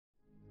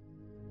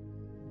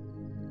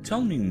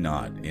Tell me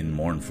not in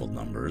mournful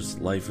numbers,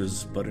 life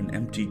is but an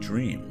empty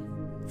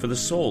dream. For the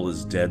soul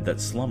is dead that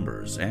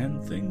slumbers,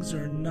 and things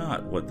are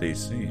not what they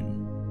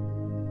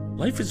seem.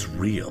 Life is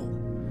real,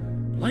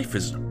 life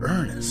is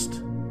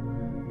earnest,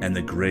 and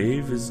the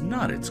grave is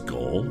not its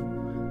goal.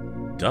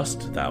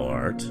 Dust thou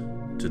art,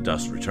 to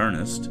dust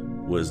returnest,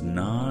 was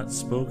not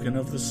spoken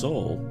of the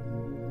soul.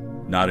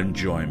 Not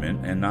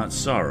enjoyment and not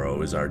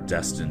sorrow is our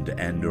destined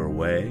end or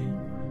way,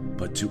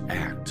 but to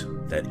act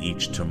that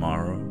each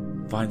tomorrow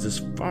finds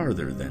us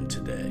farther than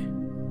today.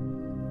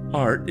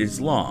 Art is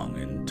long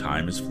and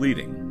time is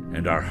fleeting,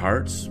 and our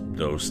hearts,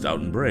 though stout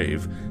and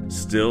brave,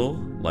 still,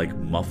 like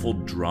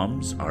muffled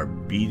drums, are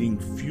beating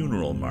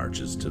funeral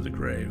marches to the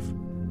grave.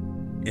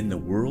 In the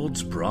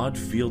world's broad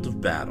field of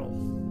battle,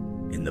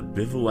 in the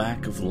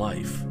bivouac of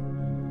life,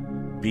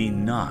 be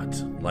not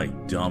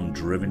like dumb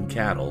driven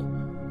cattle,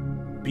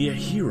 be a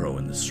hero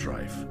in the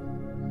strife.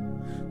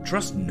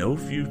 Trust no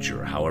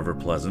future, however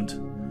pleasant,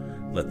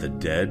 let the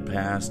dead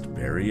past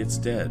bury its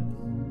dead.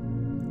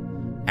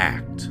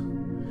 Act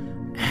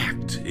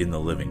in the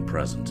living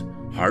present,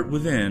 heart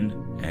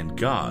within and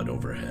God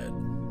overhead.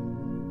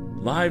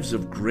 Lives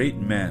of great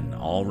men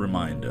all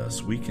remind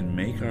us we can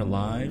make our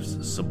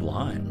lives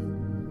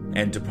sublime,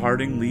 and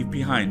departing leave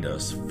behind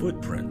us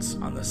footprints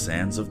on the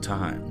sands of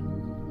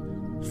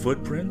time.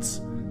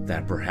 Footprints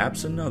that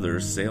perhaps another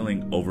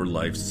sailing over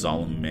life's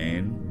solemn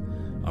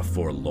main, a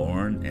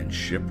forlorn and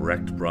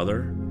shipwrecked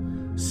brother,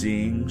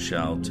 seeing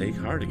shall take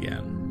heart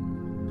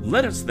again.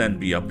 Let us then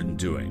be up and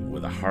doing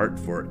with a heart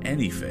for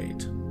any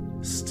fate,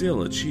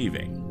 still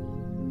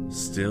achieving,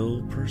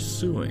 still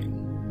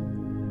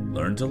pursuing.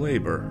 Learn to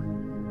labor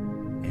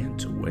and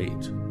to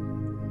wait.